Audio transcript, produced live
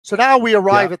So now we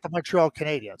arrive at the Montreal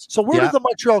Canadiens. So where do the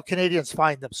Montreal Canadiens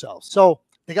find themselves? So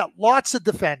they got lots of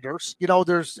defenders. You know,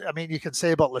 you can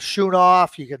say about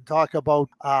Lashunov. You can talk about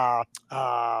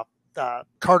Carter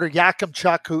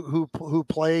Yakimchuk, who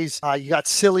plays. You got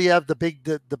Siliev,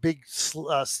 the big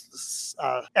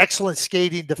excellent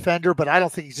skating defender, but I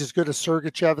don't think he's as good as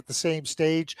Sergachev at the same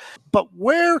stage. But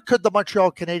where could the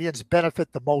Montreal Canadiens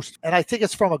benefit the most? And I think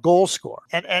it's from a goal scorer.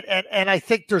 And I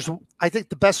think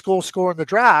the best goal scorer in the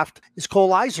draft is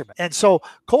Cole Yzerman. And so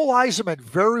Cole Yzerman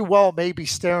very well may be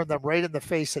staring them right in the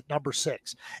face at number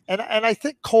 6. And I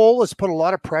think Cole has put a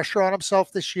lot of pressure on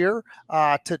himself this year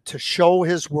to show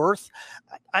his worth.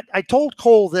 I told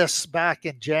Cole this back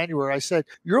in January. I said,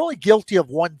 you're only guilty of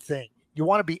one thing. You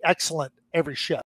want to be excellent every shift.